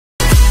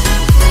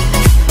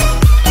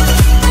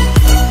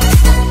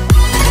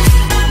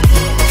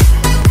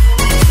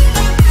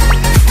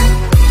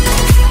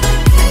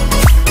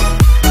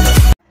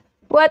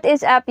What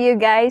is up,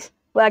 you guys?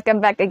 Welcome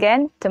back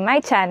again to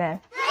my channel.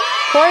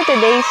 For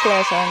today's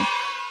lesson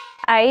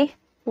ay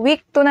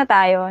week 2 na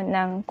tayo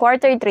ng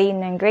quarter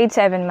 3 ng grade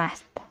 7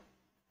 math.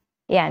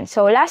 Yan.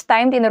 So last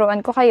time,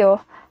 tinuruan ko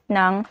kayo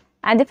ng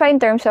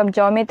undefined terms of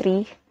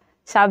geometry,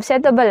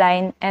 subset of a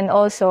line, and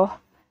also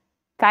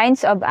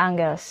kinds of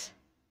angles.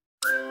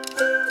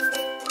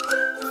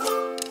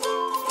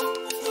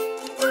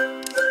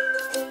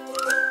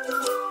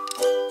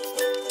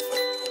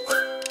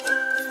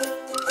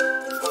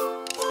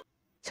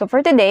 So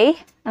for today,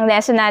 ang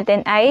lesson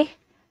natin ay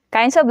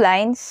kinds of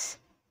lines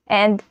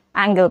and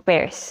angle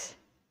pairs.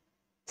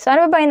 So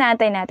ano ba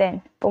inaantay natin?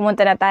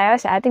 Pumunta na tayo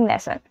sa ating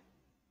lesson.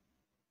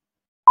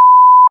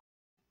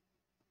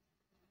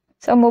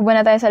 So move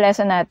na tayo sa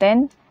lesson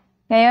natin.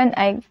 Ngayon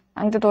ay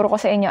ang tuturo ko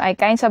sa inyo ay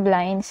kinds of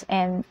lines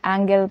and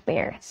angle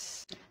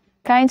pairs.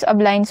 Kinds of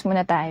lines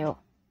muna tayo.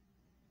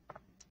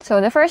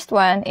 So the first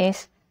one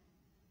is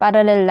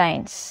parallel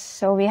lines.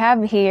 So we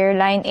have here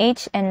line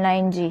H and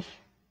line G.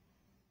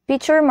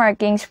 Feature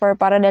markings for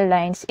parallel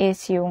lines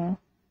is yung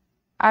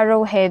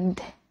arrowhead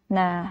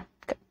na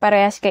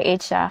parehas kay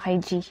H sa kay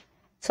G.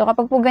 So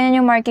kapag po ganyan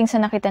yung markings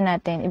na nakita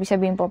natin, ibig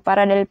sabihin po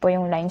parallel po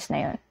yung lines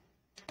na yun.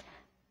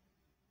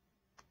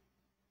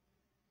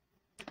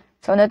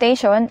 So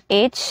notation,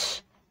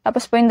 H,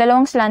 tapos po yung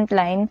dalawang slant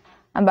line,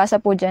 ang basa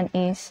po dyan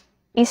is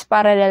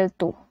parallel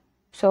to.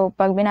 So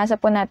pag binasa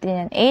po natin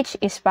yan, H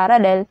is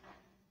parallel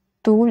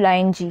to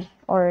line G,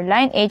 or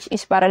line H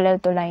is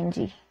parallel to line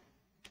G.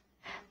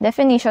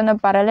 Definition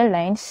of parallel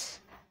lines.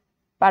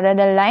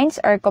 Parallel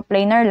lines are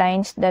coplanar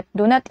lines that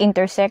do not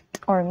intersect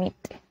or meet.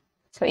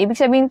 So,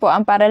 ibig sabihin po,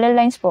 ang parallel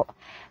lines po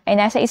ay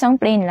nasa isang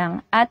plane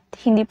lang at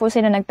hindi po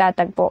sila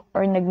nagtatagpo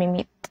or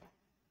nagmi-meet.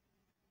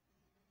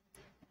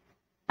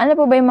 Ano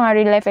po ba yung mga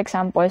real-life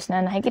examples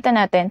na nakikita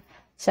natin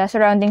sa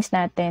surroundings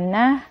natin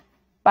na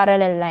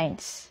parallel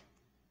lines?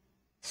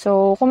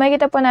 So, kung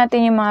makikita po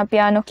natin yung mga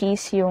piano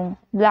keys, yung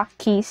black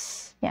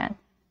keys, yan,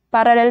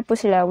 parallel po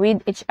sila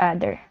with each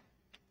other.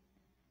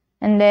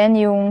 And then,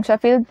 yung sa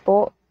field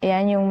po,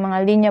 yan, yung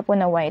mga linya po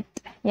na white.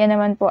 Yan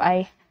naman po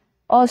ay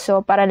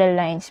also parallel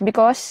lines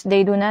because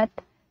they do not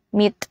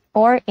meet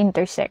or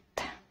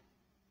intersect.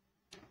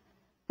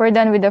 We're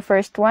done with the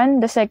first one.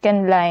 The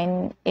second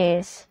line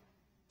is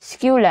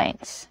skew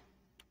lines.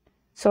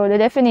 So, the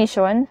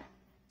definition,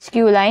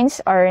 skew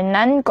lines are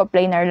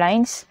non-coplanar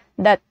lines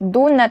that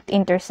do not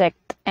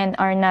intersect and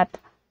are not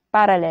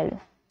parallel.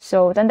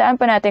 So, tandaan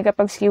po natin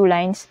kapag skew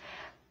lines,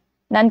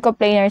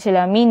 non-coplanar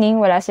sila, meaning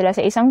wala sila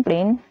sa isang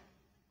plane,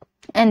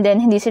 and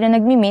then hindi sila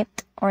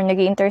nagmi-meet or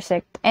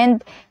nag-intersect,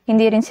 and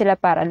hindi rin sila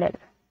parallel.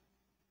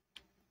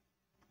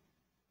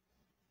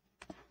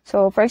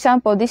 So, for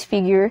example, this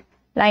figure,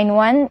 line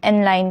 1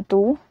 and line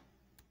 2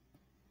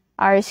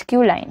 are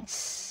skew lines.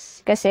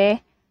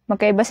 Kasi,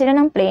 magkaiba sila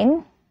ng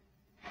plane.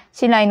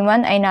 Si line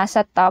 1 ay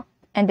nasa top,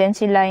 and then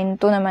si line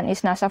 2 naman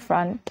is nasa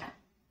front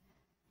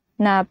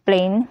na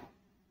plane,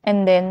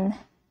 and then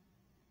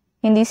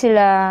hindi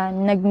sila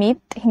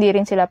nag-meet, hindi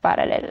rin sila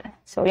parallel.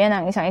 So, yan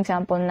ang isang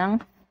example ng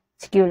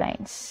skew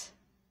lines.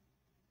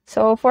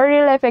 So, for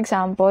real-life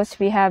examples,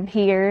 we have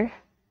here,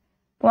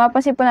 kung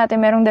mapansin po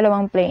natin, merong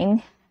dalawang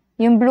plane.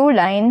 Yung blue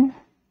line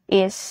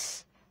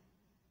is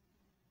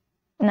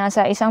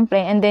nasa isang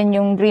plane, and then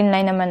yung green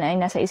line naman ay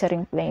nasa isa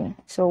ring plane.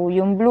 So,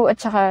 yung blue at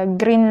saka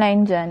green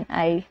line dyan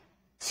ay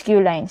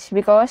skew lines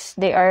because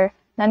they are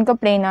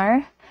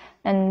non-coplanar,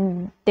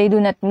 and they do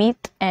not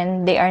meet,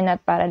 and they are not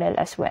parallel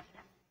as well.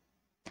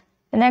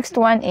 The next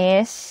one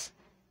is,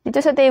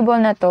 dito sa table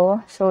na to,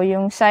 so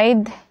yung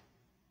side,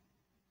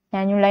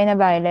 yan yung line na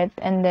violet,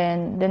 and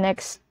then the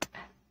next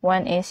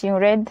one is yung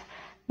red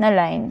na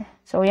line.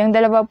 So yung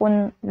dalawa po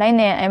line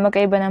na yan ay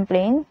magkaiba ng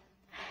plane,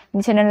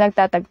 hindi sila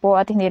nagtatagpo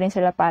at hindi rin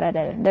sila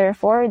parallel.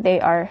 Therefore, they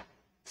are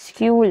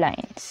skew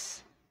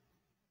lines.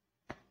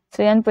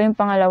 So yan po yung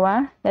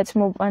pangalawa. Let's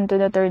move on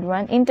to the third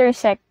one,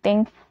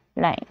 intersecting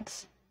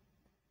lines.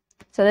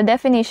 So the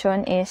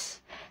definition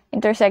is,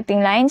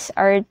 intersecting lines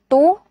are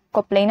two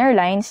coplanar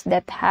lines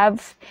that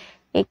have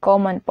a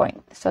common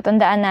point. So,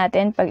 tandaan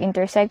natin, pag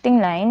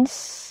intersecting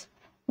lines,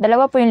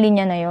 dalawa po yung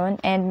linya na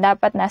yun, and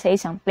dapat nasa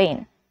isang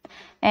plane.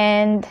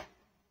 And,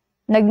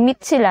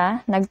 nag-meet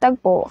sila,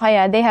 nagtagpo,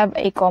 kaya they have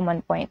a common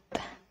point.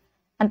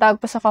 Ang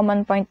tawag po sa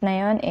common point na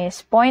yun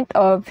is point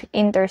of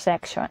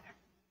intersection.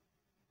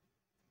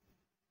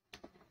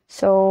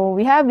 So,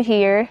 we have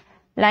here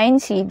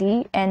line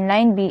CD and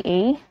line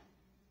BA.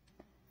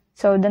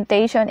 So,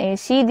 notation is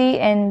CD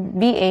and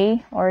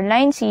BA, or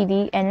line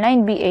CD and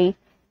line BA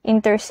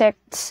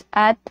intersects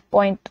at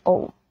point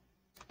O.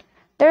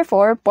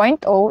 Therefore,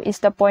 point O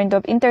is the point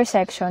of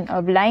intersection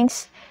of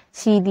lines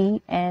CD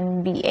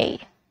and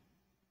BA.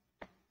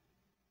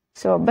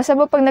 So, basta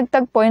po pag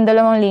nagtagpo yung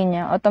dalawang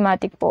linya,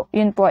 automatic po,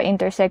 yun po ay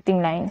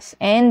intersecting lines.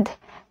 And,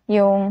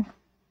 yung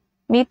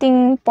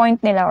meeting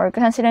point nila, or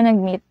kung saan sila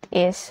nag-meet,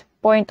 is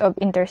point of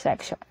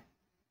intersection.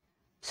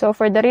 So,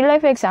 for the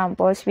real-life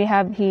examples, we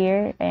have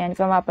here, ayan,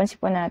 kung mapansin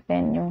po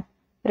natin, yung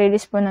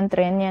release po ng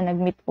tren, yan,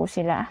 nag-meet po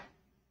sila.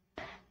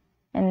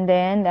 And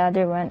then, the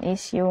other one is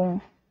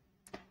yung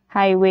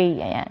highway.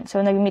 Ayan.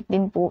 So, nag-meet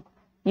din po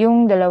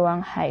yung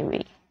dalawang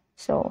highway.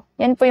 So,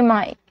 yan po yung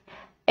mga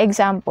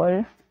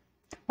example.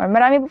 Or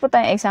marami po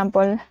tayong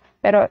example,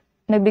 pero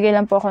nagbigay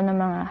lang po ako ng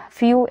mga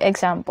few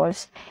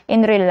examples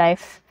in real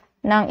life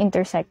ng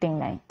intersecting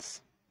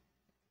lines.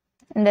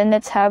 And then,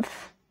 let's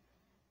have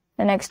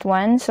the next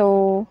one.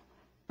 So,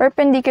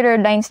 perpendicular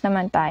lines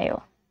naman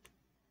tayo.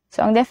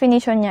 So, ang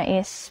definition niya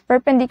is,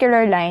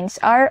 perpendicular lines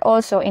are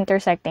also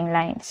intersecting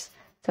lines.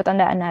 So,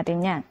 tandaan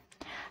natin yan.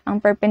 Ang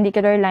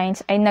perpendicular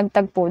lines ay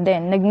nagtagpo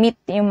din. Nag-meet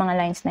yung mga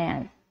lines na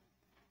yan.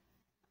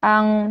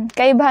 Ang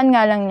kaibahan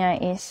nga lang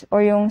niya is,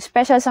 or yung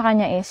special sa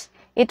kanya is,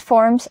 it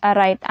forms a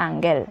right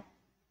angle.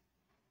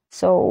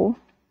 So,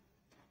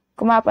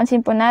 kung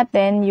mapapansin po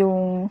natin,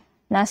 yung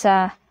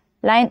nasa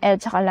line L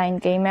tsaka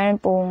line K, meron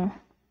pong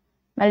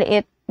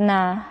maliit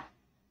na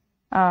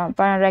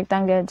parang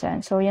rectangle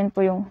dyan. So, yan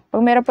po yung,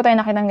 pag meron po tayo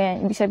nakita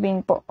ganyan, ibig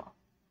sabihin po,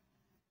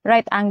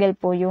 right angle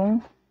po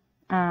yung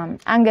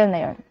angle na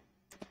yon.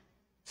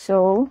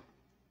 So,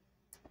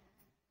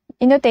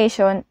 in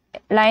notation,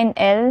 line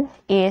L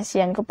is,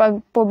 yan,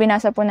 kapag po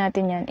binasa po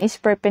natin yan, is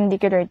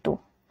perpendicular to.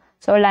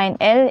 So, line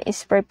L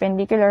is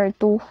perpendicular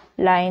to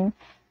line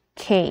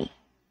K.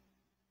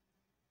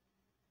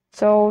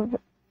 So,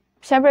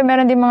 syempre,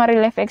 meron din mga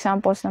real life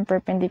examples ng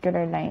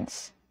perpendicular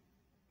lines.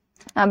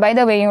 By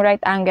the way, yung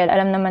right angle,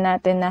 alam naman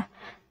natin na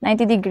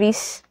 90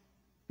 degrees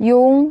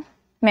yung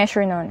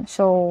measure nun.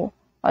 So,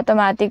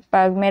 automatic,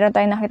 pag meron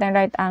tayong nakita ng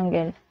right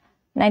angle,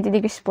 90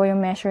 degrees po yung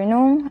measure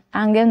nung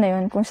angle na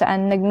yun kung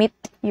saan nag-meet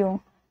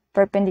yung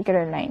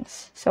perpendicular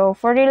lines. So,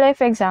 for real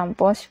life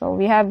examples, so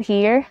we have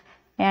here,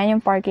 ayan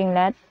yung parking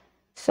lot.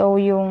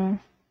 So, yan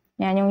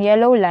yung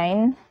yellow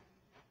line,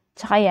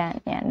 tsaka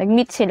yan,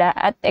 nag-meet sila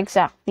at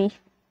exactly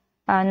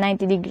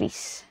 90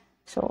 degrees.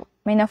 So,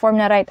 may na-form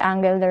na right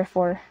angle,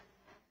 therefore,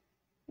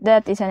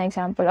 that is an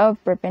example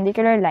of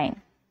perpendicular line.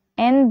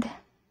 And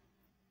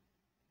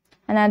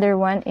another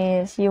one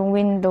is yung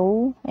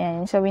window.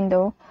 Ayan, sa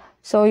window.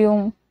 So,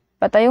 yung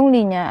patayong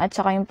linya at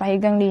saka yung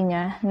pahigang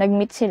linya,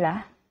 nag-meet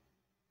sila.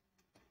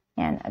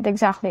 Ayan, at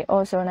exactly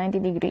also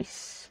 90 degrees.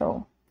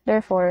 So,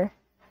 therefore,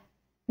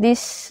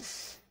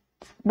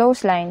 those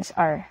lines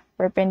are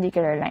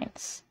perpendicular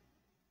lines.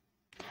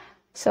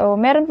 So,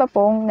 meron pa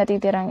pong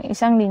natitirang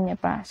isang linya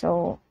pa.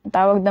 So, ang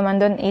tawag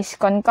naman doon is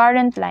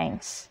concurrent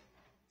lines.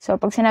 So,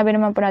 pag sinabi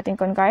naman po natin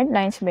concurrent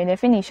lines by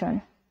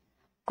definition,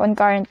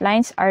 concurrent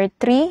lines are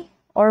three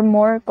or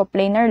more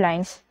coplanar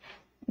lines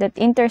that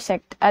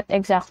intersect at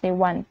exactly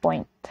one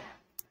point.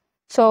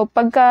 So,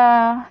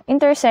 pagka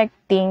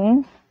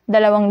intersecting,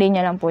 dalawang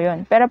linya lang po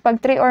yun. Pero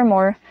pag three or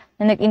more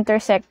na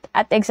nag-intersect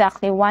at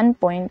exactly one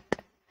point,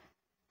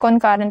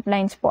 concurrent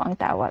lines po ang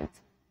tawag.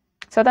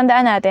 So,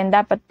 tandaan natin,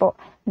 dapat po,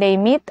 they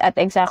meet at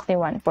exactly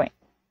one point.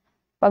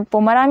 Pag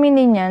po maraming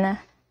linya na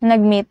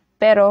nag-meet,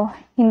 pero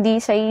hindi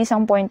sa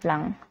isang point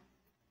lang,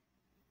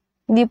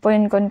 hindi po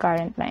yun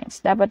concurrent lines.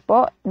 Dapat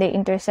po, they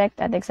intersect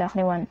at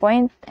exactly one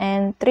point,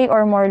 and three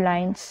or more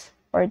lines,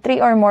 or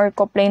three or more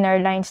coplanar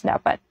lines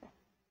dapat.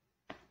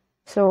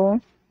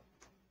 So,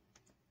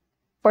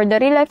 for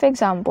the real life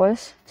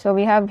examples, so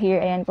we have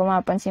here, ayan, kung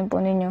mapansin po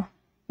ninyo,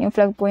 yung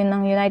flag po yun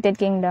ng United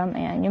Kingdom,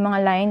 ayan, yung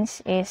mga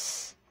lines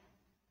is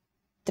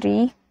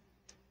 3,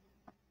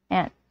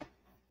 ayan,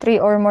 3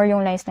 or more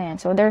yung lines na yan.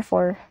 So,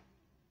 therefore,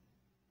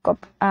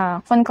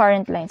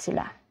 concurrent lines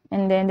sila.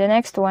 And then, the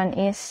next one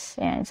is,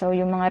 ayan, so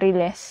yung mga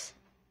relays,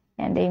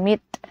 and they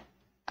meet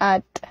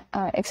at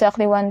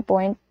exactly one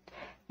point.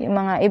 Yung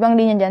mga ibang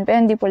linya dyan,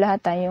 pero hindi po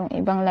lahat yung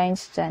ibang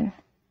lines dyan.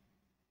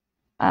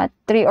 At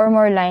 3 or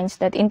more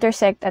lines that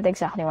intersect at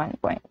exactly one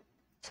point.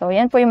 So,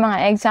 yan po yung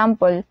mga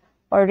example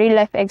or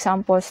real-life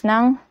examples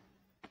ng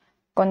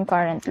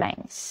concurrent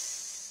lines.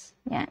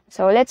 Yan.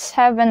 So, let's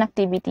have an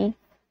activity.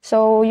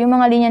 So, yung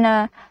mga linya na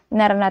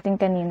naran natin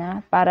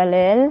kanina,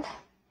 parallel,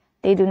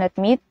 they do not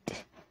meet,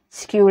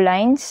 skew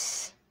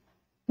lines,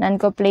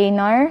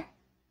 non-coplanar,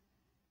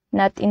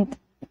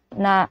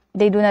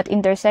 they do not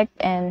intersect,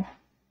 and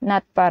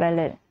not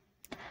parallel.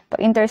 Pag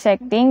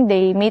intersecting,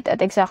 they meet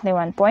at exactly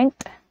one point.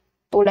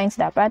 2 lines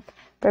dapat.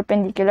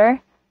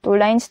 Perpendicular, 2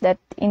 lines that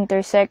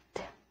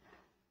intersect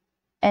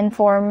and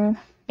form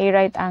a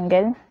right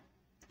angle.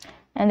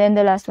 And then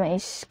the last one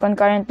is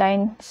concurrent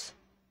lines,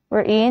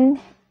 wherein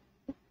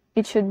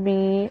it should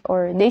be,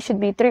 or they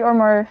should be 3 or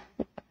more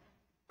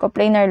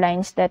coplanar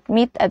lines that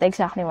meet at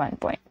exactly one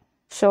point.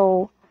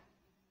 So,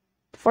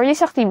 for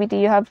this activity,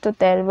 you have to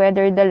tell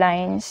whether the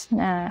lines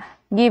na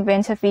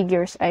given sa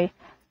figures ay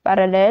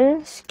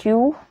parallel,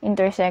 skew,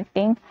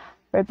 intersecting,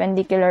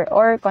 perpendicular,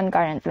 or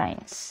concurrent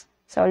lines.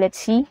 So, let's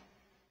see.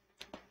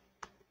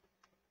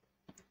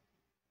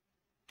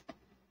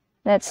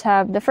 Let's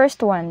have the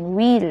first one,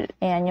 wheel.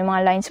 Ayan, yung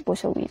mga lines po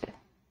sa wheel.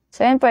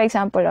 So, yan po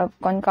example of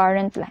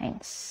concurrent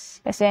lines.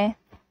 Kasi,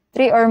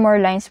 3 or more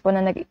lines po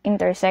na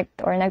nag-intersect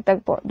or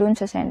nagtagpo dun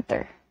sa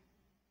center.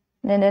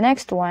 Then, the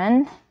next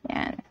one,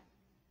 yan.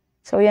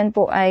 So, yan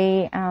po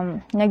ay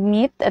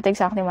nag-meet at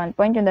exactly one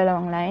point, yung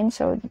dalawang lines.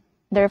 So,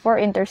 therefore,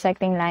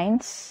 intersecting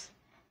lines.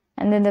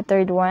 And then, the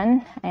third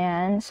one,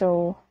 ayan.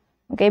 So,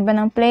 Magkaiba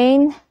ng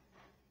plane.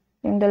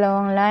 Yung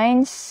dalawang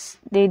lines,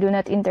 they do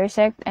not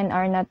intersect and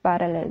are not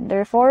parallel.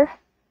 Therefore,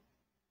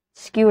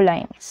 skew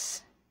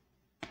lines.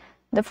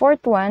 The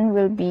fourth one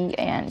will be,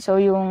 ayan, so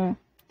yung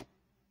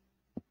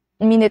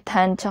minute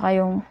hand tsaka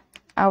yung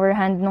hour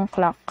hand ng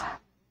clock.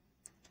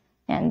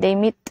 Ayan, they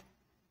meet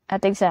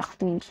at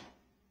exactly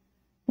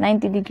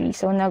 90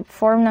 degrees. So,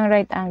 nag-form ng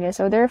right angle.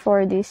 So,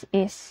 therefore, this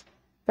is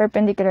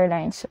perpendicular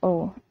lines.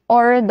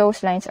 Or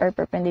those lines are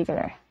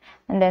perpendicular.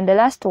 And then, the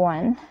last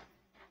one,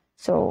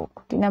 so,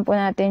 tingnan po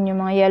natin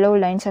yung mga yellow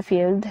lines sa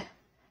field.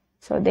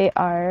 So, they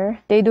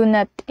do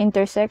not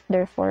intersect,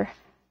 therefore,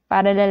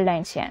 parallel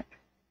lines yan.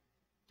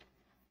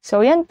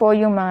 So, yan po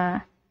yung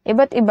mga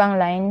iba't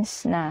ibang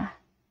lines na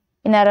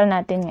inaral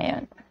natin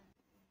ngayon.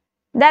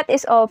 That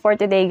is all for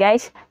today,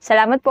 guys.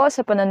 Salamat po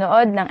sa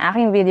panonood ng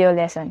aking video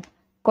lesson.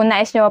 Kung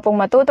nais nyo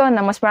pong matuto ng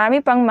mas marami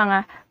pang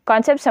mga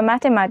concepts sa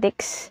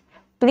mathematics,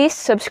 please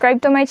subscribe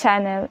to my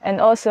channel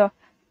and also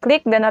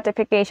click the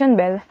notification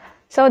bell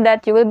so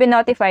that you will be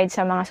notified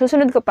sa mga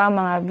susunod ko pang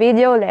mga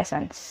video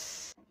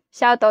lessons.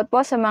 Shoutout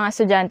po sa mga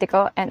estudyante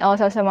ko and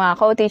also sa mga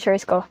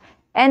co-teachers ko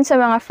and sa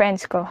mga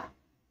friends ko.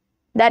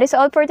 That is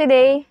all for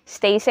today.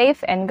 Stay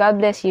safe and God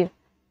bless you.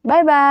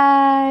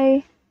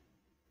 Bye-bye!